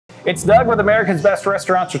It's Doug with America's Best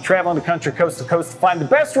Restaurants. We're traveling the country coast to coast to find the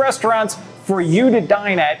best restaurants for you to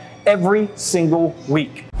dine at every single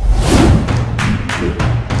week.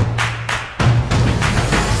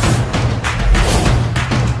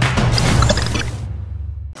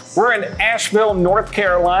 We're in Asheville, North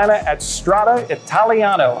Carolina at Strada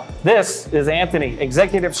Italiano. This is Anthony,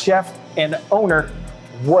 executive chef and owner.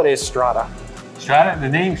 What is Strada? Strada, the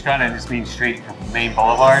name Strada just means street, main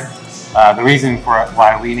boulevard. The reason for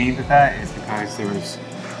why we named it that is because there was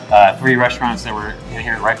 3 restaurants that were in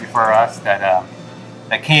here right before us that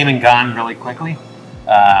came and gone really quickly.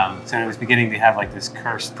 So it was beginning to have like this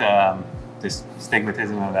cursed, this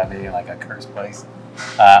stigmatism of that being like a cursed place.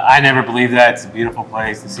 I never believed that. It's a beautiful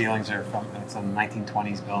place. The ceilings are it's a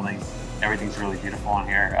 1920s building. Everything's really beautiful in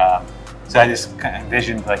here. So I just kind of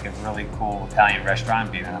envisioned like a really cool Italian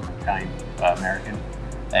restaurant, being I'm Italian American.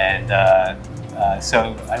 And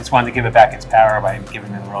so I just wanted to give it back its power by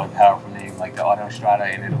giving it a really powerful name like the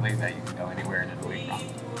Autostrada in Italy, that you can go anywhere in Italy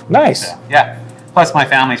from. Nice. So, yeah. Plus my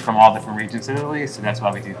family's from all different regions of Italy, so that's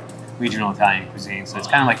why we do regional Italian cuisine. So it's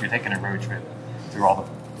kind of like you're taking a road trip through all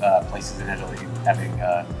the places in Italy, having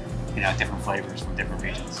different flavors from different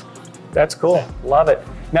regions. That's cool. Love it.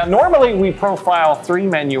 Now, normally we profile 3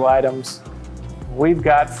 menu items. We've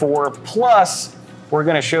got 4, plus we're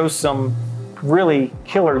going to show some really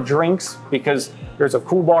killer drinks because there's a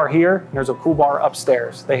cool bar here, and there's a cool bar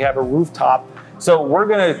upstairs. They have a rooftop. So we're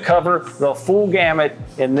going to cover the full gamut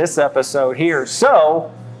in this episode here.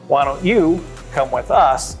 So why don't you come with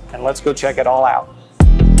us and let's go check it all out.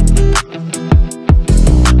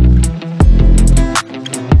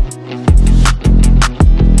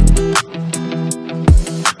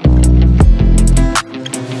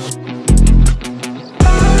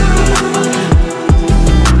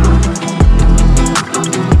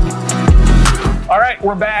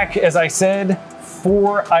 We're back, as I said,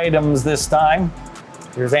 4 items this time.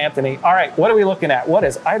 Here's Anthony. All right, what are we looking at? What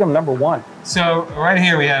is item number 1? So right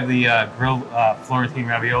here we have the grilled Florentine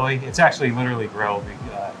ravioli. It's actually literally grilled.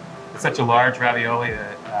 It's such a large ravioli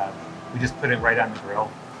that we just put it right on the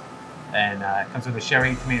grill. And it comes with a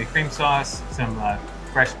sherry tomato cream sauce, some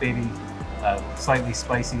fresh baby, slightly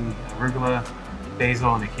spicy arugula,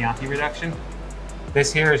 basil, and a Chianti reduction.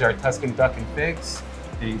 This here is our Tuscan duck and figs.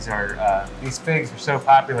 These figs are so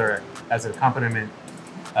popular as an accompaniment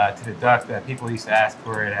to the duck that people used to ask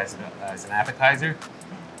for it as an appetizer.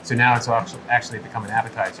 So now it's actually become an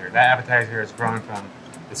appetizer. That appetizer has grown from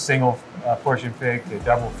the single portion fig to a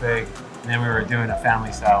double fig, and then we were doing a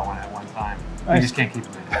family style one at one time. Nice. We just can't keep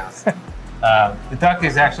them in house. The duck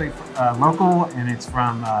is actually local, and it's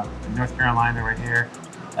from North Carolina right here,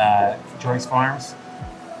 Joyce Farms.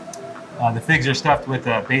 The figs are stuffed with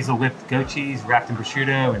basil whipped goat cheese, wrapped in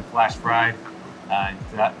prosciutto and flash fried,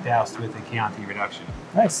 doused with a Chianti reduction.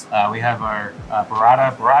 Nice. We have our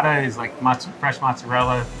burrata. Burrata is like fresh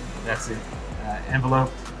mozzarella that's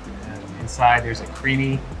enveloped. Inside there's a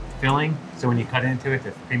creamy filling, so when you cut into it,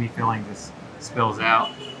 the creamy filling just spills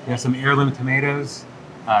out. We have some heirloom tomatoes.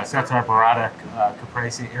 So that's our burrata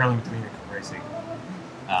caprese, heirloom tomato caprese.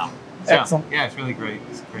 Excellent. Yeah, it's really great.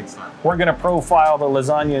 It's great stuff. We're going to profile the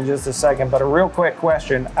lasagna in just a second, but a real quick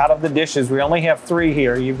question. Out of the dishes, we only have 3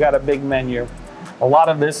 here. You've got a big menu. A lot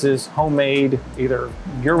of this is homemade, either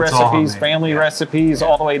your recipes, family recipes,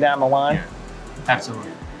 all the way down the line. Yeah,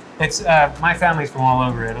 absolutely. It's my family's from all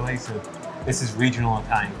over Italy, so this is regional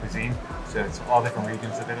Italian cuisine. So it's all different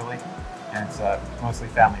regions of Italy, and it's mostly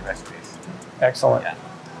family recipes. Excellent. Yeah.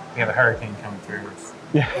 We have a hurricane coming through.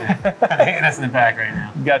 Yeah. Hitting us in the back right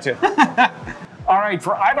now. Gotcha. All right,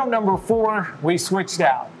 for item number 4, we switched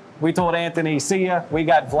out. We told Anthony, see ya. We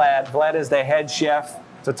got Vlad. Vlad is the head chef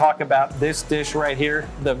to talk about this dish right here,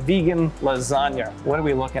 the vegan lasagna. What are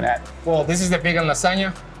we looking at? Well, this is the vegan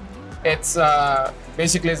lasagna. It's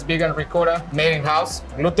basically it's vegan ricotta, made in house,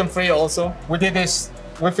 gluten-free also. We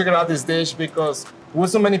figured out this dish because with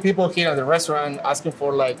so many people here at the restaurant asking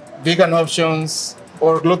for like vegan options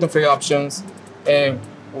or gluten-free options, and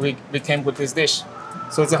we came with this dish.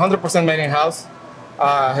 So it's 100% made in house.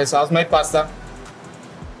 Has house-made pasta,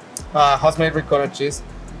 house-made ricotta cheese,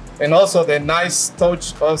 and also the nice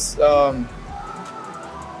touch of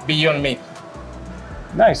Beyond Meat.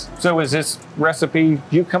 Nice. So is this recipe,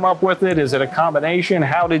 you come up with it? Is it a combination?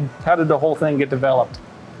 How did the whole thing get developed?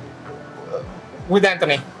 With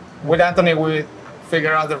Anthony. With Anthony, we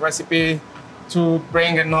figured out the recipe to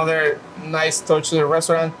bring another nice touch to the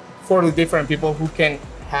restaurant for the different people who can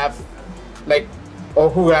have, or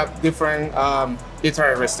who have different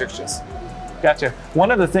dietary restrictions. Gotcha.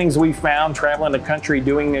 One of the things we found traveling the country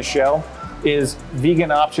doing this show is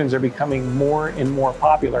vegan options are becoming more and more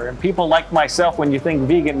popular. And people like myself, when you think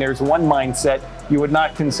vegan, there's one mindset, you would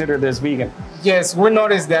not consider this vegan. Yes, we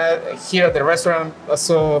noticed that here at the restaurant.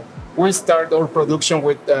 So we start our production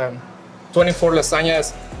with 24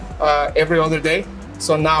 lasagnas every other day.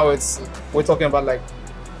 So now we're talking about like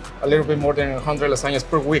a little bit more than 100 lasagnas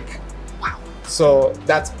per week. Wow. So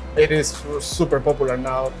it is super popular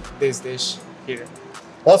now, this dish here.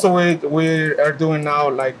 Also, we are doing now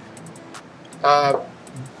like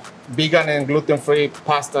vegan and gluten-free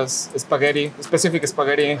pastas, spaghetti, specific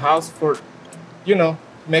spaghetti in-house for,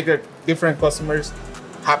 make the different customers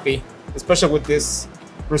happy, especially with this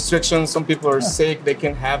restrictions. Some people are sick, they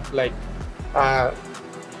can have like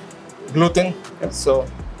gluten. So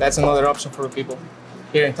that's another option for people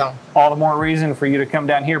here in town. All the more reason for you to come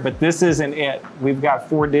down here, but this isn't it. We've got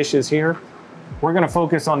 4 dishes here. We're gonna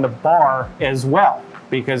focus on the bar as well,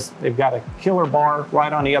 because they've got a killer bar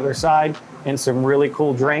right on the other side and some really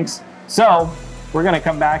cool drinks. So we're gonna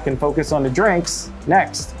come back and focus on the drinks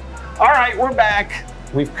next. All right, we're back.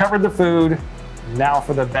 We've covered the food. Now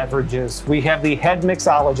for the beverages. We have the head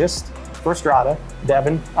mixologist for Strada,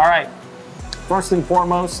 Devin. All right, first and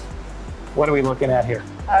foremost, what are we looking at here?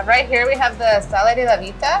 Right here we have the sale della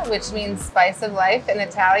vita, which means spice of life in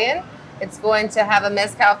Italian. It's going to have a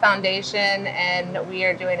mezcal foundation, and we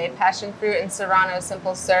are doing a passion fruit and serrano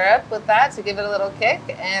simple syrup with that to give it a little kick,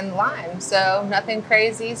 and lime. So nothing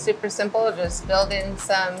crazy, super simple, just building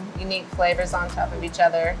some unique flavors on top of each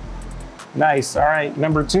other. Nice. All right,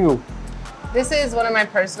 number 2. This is one of my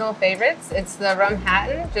personal favorites. It's the rum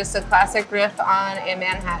Hatton, just a classic riff on a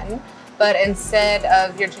Manhattan. But instead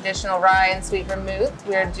of your traditional rye and sweet vermouth,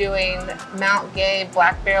 we're doing Mount Gay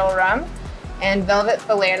black barrel rum and velvet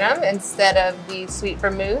falernum instead of the sweet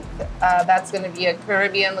vermouth. That's going to be a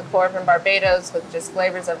Caribbean liqueur from Barbados with just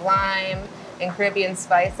flavors of lime and Caribbean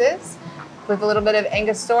spices, with a little bit of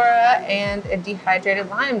Angostura and a dehydrated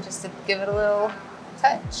lime just to give it a little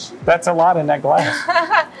touch. That's a lot in that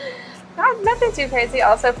glass. Nothing too crazy.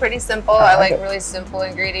 Also pretty simple. I like really simple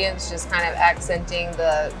ingredients, just kind of accenting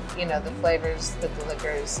the, the flavors that the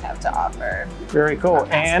liquors have to offer. Very cool.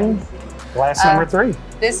 And glass number 3.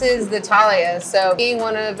 This is the Talia. So being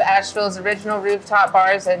one of Asheville's original rooftop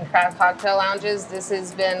bars and craft cocktail lounges, this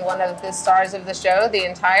has been one of the stars of the show the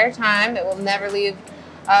entire time. It will never leave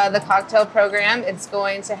the cocktail program. It's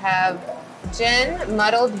going to have gin,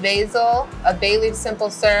 muddled basil, a bay leaf simple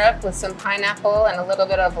syrup with some pineapple and a little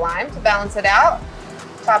bit of lime to balance it out.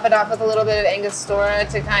 Top it off with a little bit of Angostura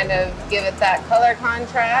to kind of give it that color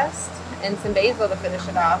contrast, and some basil to finish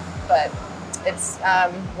it off. But it's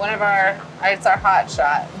it's our hot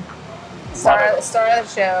shot. Star of the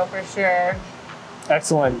show for sure.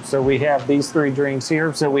 Excellent. So we have these 3 drinks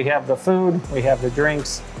here. So we have the food, we have the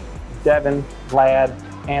drinks. Devin, Vlad,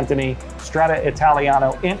 Anthony, Strada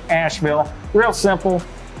Italiano in Asheville. Real simple.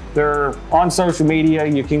 They're on social media.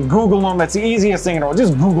 You can Google them. It's the easiest thing in the world.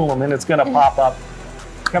 Just Google them and it's going to pop up.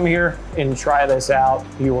 Come here and try this out.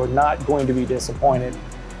 You are not going to be disappointed.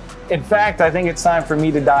 In fact, I think it's time for me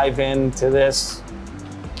to dive into this.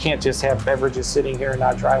 Can't just have beverages sitting here and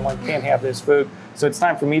not try one. Can't have this food. So it's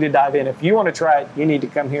time for me to dive in. If you want to try it, you need to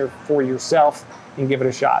come here for yourself and give it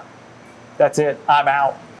a shot. That's it. I'm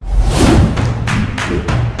out.